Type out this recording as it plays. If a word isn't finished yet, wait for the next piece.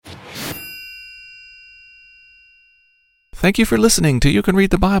Thank you for listening to You Can Read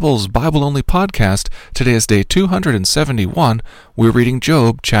the Bible's Bible-Only podcast. Today is day 271. We're reading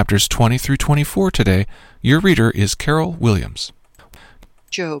Job, chapters 20 through 24 today. Your reader is Carol Williams.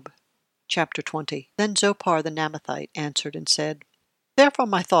 Job, chapter 20. Then Zophar the Naamathite answered and said, Therefore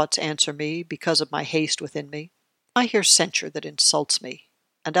my thoughts answer me because of my haste within me. I hear censure that insults me,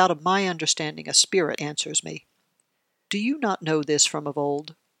 and out of my understanding a spirit answers me. Do you not know this from of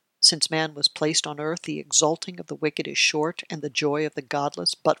old? Since man was placed on earth, the exulting of the wicked is short, and the joy of the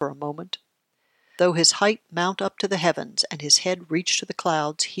godless but for a moment. Though his height mount up to the heavens, and his head reach to the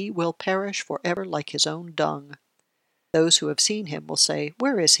clouds, he will perish forever like his own dung. Those who have seen him will say,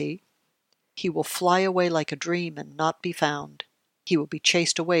 Where is he? He will fly away like a dream and not be found. He will be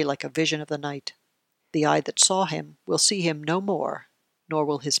chased away like a vision of the night. The eye that saw him will see him no more, nor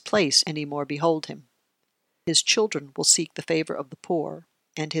will his place any more behold him. His children will seek the favor of the poor,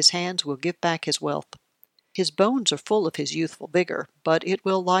 and his hands will give back his wealth. His bones are full of his youthful vigor, but it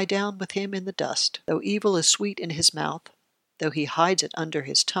will lie down with him in the dust. Though evil is sweet in his mouth, though he hides it under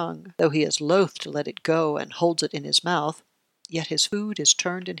his tongue, though he is loath to let it go and holds it in his mouth, yet his food is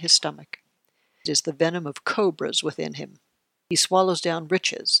turned in his stomach. It is the venom of cobras within him. He swallows down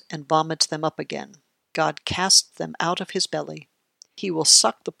riches and vomits them up again. God casts them out of his belly. He will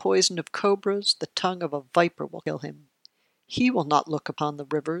suck the poison of cobras, the tongue of a viper will kill him. He will not look upon the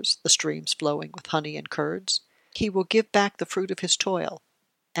rivers, the streams flowing with honey and curds. He will give back the fruit of his toil,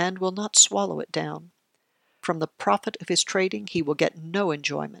 and will not swallow it down. From the profit of his trading he will get no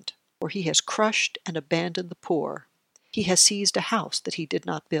enjoyment, for he has crushed and abandoned the poor. He has seized a house that he did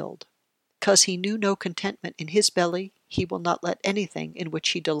not build. Because he knew no contentment in his belly, he will not let anything in which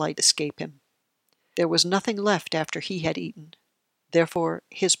he delights escape him. There was nothing left after he had eaten. Therefore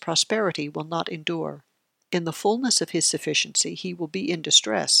his prosperity will not endure. In the fullness of his sufficiency he will be in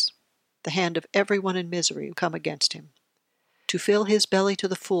distress. The hand of everyone in misery will come against him. To fill his belly to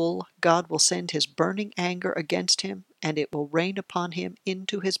the full, God will send his burning anger against him, and it will rain upon him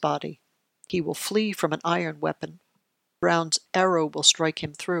into his body. He will flee from an iron weapon. Brown's arrow will strike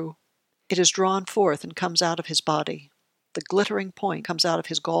him through. It is drawn forth and comes out of his body. The glittering point comes out of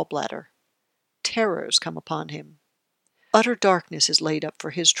his gallbladder. Terrors come upon him. Utter darkness is laid up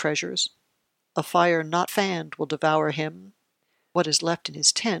for his treasures. A fire not fanned will devour him. What is left in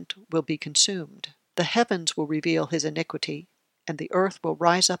his tent will be consumed. The heavens will reveal his iniquity, and the earth will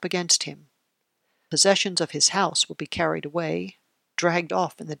rise up against him. Possessions of his house will be carried away, dragged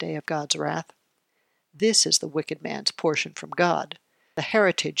off in the day of God's wrath. This is the wicked man's portion from God, the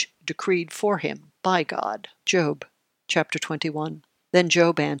heritage decreed for him by God. Job, chapter 21. Then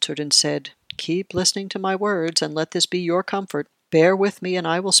Job answered and said, Keep listening to my words, and let this be your comfort. Bear with me, and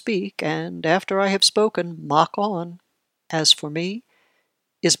I will speak, and after I have spoken, mock on. As for me,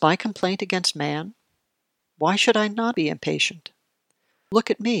 is my complaint against man? Why should I not be impatient?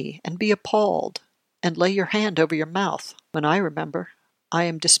 Look at me, and be appalled, and lay your hand over your mouth. When I remember, I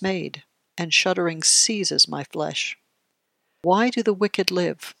am dismayed, and shuddering seizes my flesh. Why do the wicked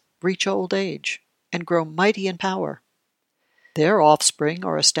live, reach old age, and grow mighty in power? Their offspring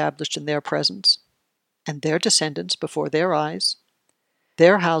are established in their presence, and their descendants before their eyes.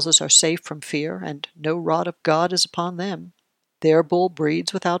 Their houses are safe from fear, and no rod of God is upon them. Their bull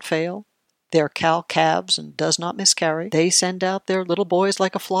breeds without fail. Their cow calves and does not miscarry. They send out their little boys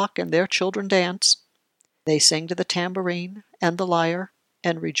like a flock, and their children dance. They sing to the tambourine and the lyre,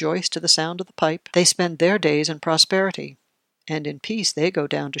 and rejoice to the sound of the pipe. They spend their days in prosperity, and in peace they go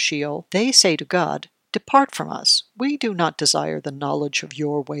down to Sheol. They say to God, Depart from us. We do not desire the knowledge of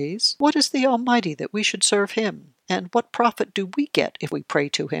your ways. What is the Almighty that we should serve him? And what profit do we get if we pray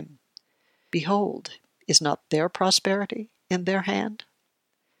to him? Behold, is not their prosperity in their hand?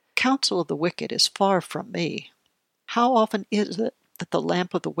 Counsel of the wicked is far from me. How often is it that the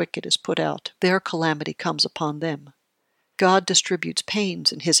lamp of the wicked is put out? Their calamity comes upon them. God distributes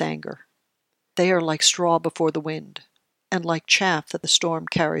pains in his anger. They are like straw before the wind, and like chaff that the storm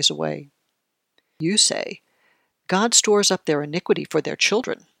carries away. You say, God stores up their iniquity for their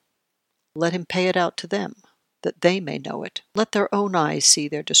children. Let him pay it out to them, that they may know it. Let their own eyes see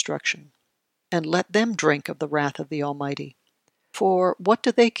their destruction, and let them drink of the wrath of the Almighty. For what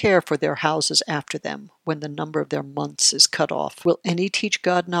do they care for their houses after them, when the number of their months is cut off? Will any teach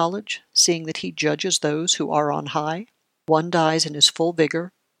God knowledge, seeing that he judges those who are on high? One dies in his full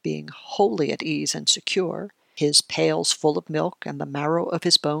vigor, being wholly at ease and secure, his pails full of milk, and the marrow of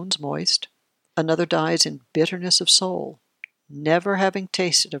his bones moist. Another dies in bitterness of soul, never having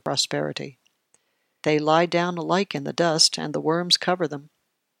tasted of prosperity. They lie down alike in the dust, and the worms cover them.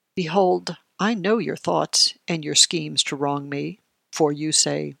 Behold, I know your thoughts and your schemes to wrong me, for you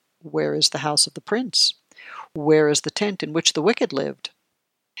say, Where is the house of the prince? Where is the tent in which the wicked lived?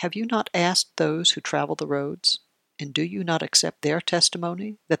 Have you not asked those who travel the roads? And do you not accept their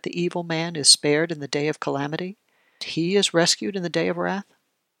testimony, that the evil man is spared in the day of calamity? He is rescued in the day of wrath?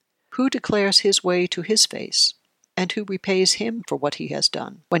 Who declares his way to his face, and who repays him for what he has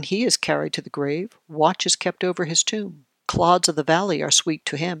done? When he is carried to the grave, watch is kept over his tomb. Clods of the valley are sweet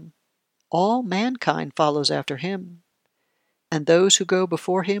to him. All mankind follows after him, and those who go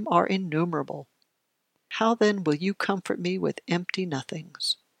before him are innumerable. How then will you comfort me with empty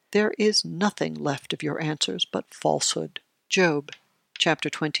nothings? There is nothing left of your answers but falsehood. Job, chapter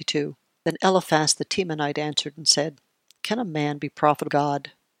 22. Then Eliphaz the Temanite answered and said, Can a man be profitable to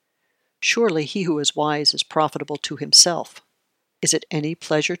God? Surely he who is wise is profitable to himself. Is it any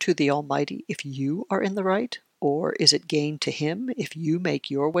pleasure to the Almighty if you are in the right? Or is it gain to him if you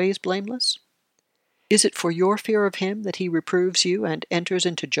make your ways blameless? Is it for your fear of him that he reproves you and enters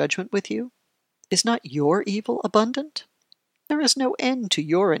into judgment with you? Is not your evil abundant? There is no end to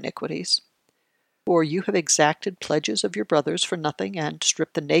your iniquities. For you have exacted pledges of your brothers for nothing, and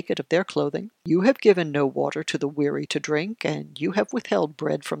stripped the naked of their clothing. You have given no water to the weary to drink, and you have withheld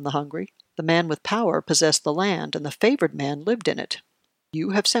bread from the hungry. The man with power possessed the land, and the favored man lived in it. You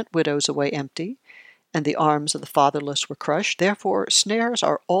have sent widows away empty, and the arms of the fatherless were crushed. Therefore snares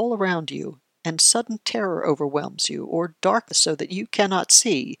are all around you, and sudden terror overwhelms you, or darkness so that you cannot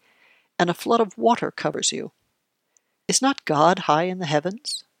see, and a flood of water covers you. Is not God high in the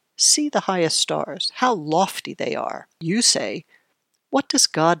heavens? See the highest stars, how lofty they are. You say, What does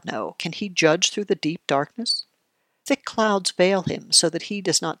God know? Can he judge through the deep darkness? Thick clouds veil him so that he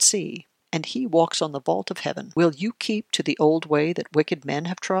does not see, and he walks on the vault of heaven. Will you keep to the old way that wicked men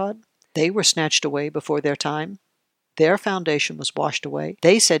have trod? They were snatched away before their time. Their foundation was washed away.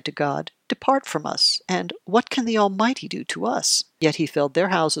 They said to God, Depart from us, and what can the Almighty do to us? Yet he filled their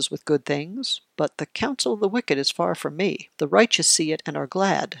houses with good things, but the counsel of the wicked is far from me. The righteous see it and are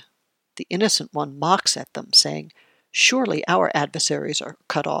glad. The innocent one mocks at them, saying, Surely our adversaries are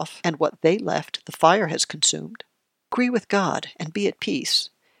cut off, and what they left the fire has consumed. Agree with God, and be at peace,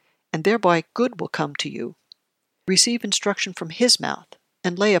 and thereby good will come to you. Receive instruction from his mouth,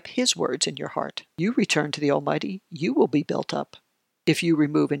 and lay up his words in your heart. You return to the Almighty, you will be built up. If you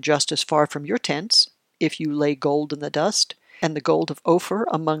remove injustice far from your tents, if you lay gold in the dust, and the gold of Ophir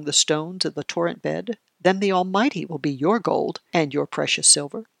among the stones of the torrent bed, then the Almighty will be your gold and your precious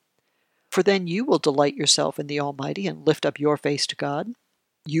silver. For then you will delight yourself in the Almighty and lift up your face to God.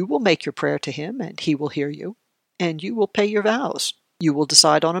 You will make your prayer to him, and he will hear you, and you will pay your vows. You will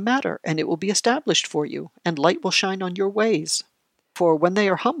decide on a matter, and it will be established for you, and light will shine on your ways. For when they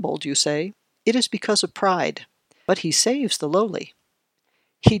are humbled, you say, It is because of pride. But he saves the lowly.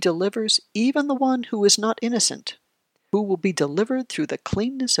 He delivers even the one who is not innocent, who will be delivered through the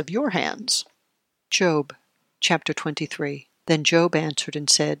cleanness of your hands. Job, chapter 23. Then Job answered and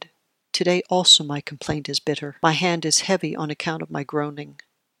said, Today also my complaint is bitter. My hand is heavy on account of my groaning.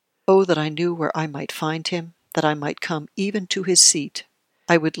 Oh, that I knew where I might find him, that I might come even to his seat.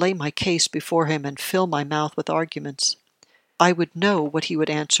 I would lay my case before him and fill my mouth with arguments. I would know what he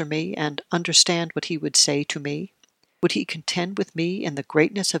would answer me and understand what he would say to me. Would he contend with me in the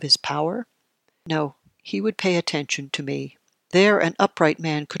greatness of his power? No, he would pay attention to me. There an upright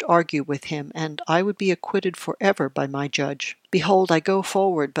man could argue with him, and I would be acquitted forever by my judge. Behold, I go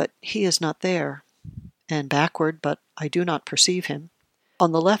forward, but he is not there, and backward, but I do not perceive him.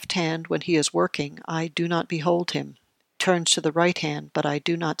 On the left hand, when he is working, I do not behold him. Turns to the right hand, but I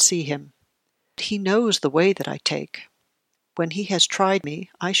do not see him. He knows the way that I take. When he has tried me,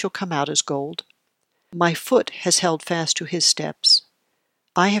 I shall come out as gold. My foot has held fast to his steps.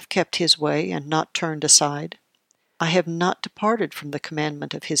 I have kept his way and not turned aside. I have not departed from the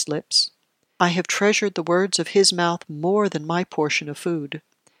commandment of his lips. I have treasured the words of his mouth more than my portion of food.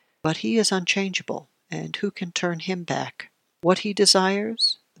 But he is unchangeable, and who can turn him back? What he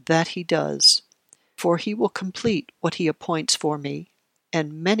desires, that he does. For he will complete what he appoints for me,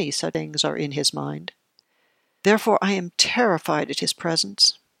 and many such things are in his mind. Therefore I am terrified at his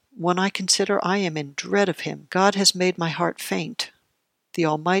presence. When I consider I am in dread of him. God has made my heart faint. The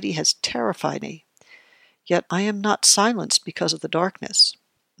Almighty has terrified me. Yet I am not silenced because of the darkness,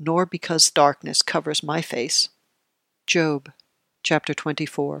 nor because darkness covers my face. Job, chapter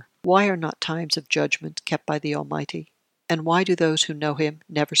 24. Why are not times of judgment kept by the Almighty? And why do those who know him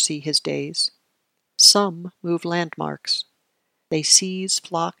never see his days? Some move landmarks. They seize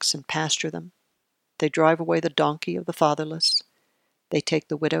flocks and pasture them. They drive away the donkey of the fatherless. They take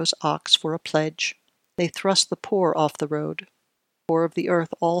the widow's ox for a pledge. They thrust the poor off the road. For of the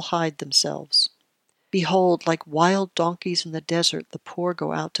earth all hide themselves. Behold, like wild donkeys in the desert, the poor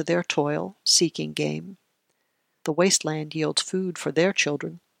go out to their toil, seeking game. The wasteland yields food for their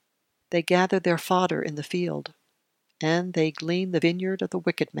children. They gather their fodder in the field, and they glean the vineyard of the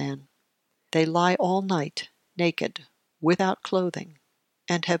wicked man. They lie all night, naked, without clothing,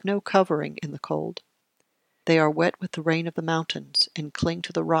 and have no covering in the cold. They are wet with the rain of the mountains, and cling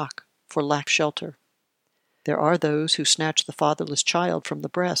to the rock for lack of shelter. There are those who snatch the fatherless child from the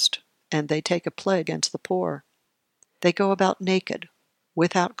breast, and they take a plague against the poor. They go about naked,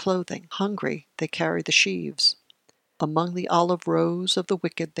 without clothing. Hungry, they carry the sheaves. Among the olive rows of the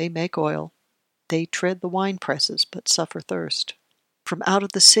wicked they make oil. They tread the winepresses, but suffer thirst. From out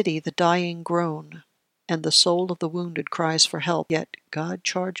of the city the dying groan, and the soul of the wounded cries for help, yet God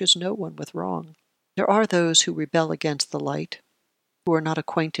charges no one with wrong. There are those who rebel against the light, who are not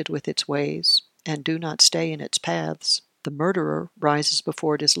acquainted with its ways, and do not stay in its paths. The murderer rises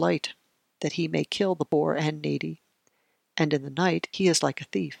before it is light, that he may kill the poor and needy, and in the night he is like a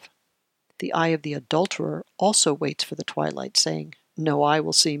thief. The eye of the adulterer also waits for the twilight, saying, "No eye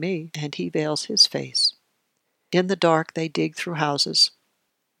will see me," and he veils his face. In the dark they dig through houses.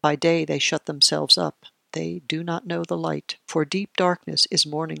 By day they shut themselves up. They do not know the light, for deep darkness is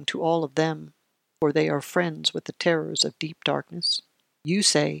morning to all of them, for they are friends with the terrors of deep darkness. You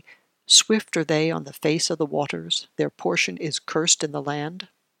say, "Swift are they on the face of the waters, their portion is cursed in the land."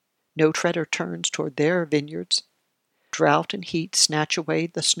 No treader turns toward their vineyards. Drought and heat snatch away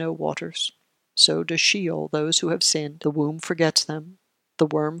the snow waters. So does Sheol those who have sinned. The womb forgets them. The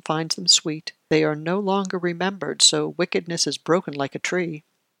worm finds them sweet. They are no longer remembered, so wickedness is broken like a tree.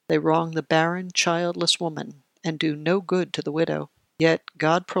 They wrong the barren, childless woman, and do no good to the widow. Yet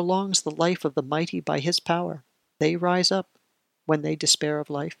God prolongs the life of the mighty by his power. They rise up when they despair of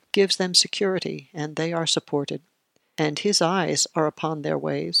life, gives them security, and they are supported. And his eyes are upon their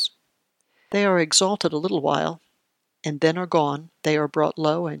ways. They are exalted a little while, and then are gone. They are brought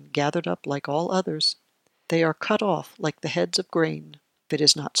low and gathered up like all others. They are cut off like the heads of grain. If it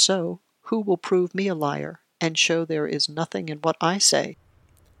is not so, who will prove me a liar, and show there is nothing in what I say?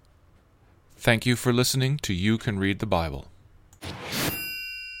 Thank you for listening to You Can Read the Bible.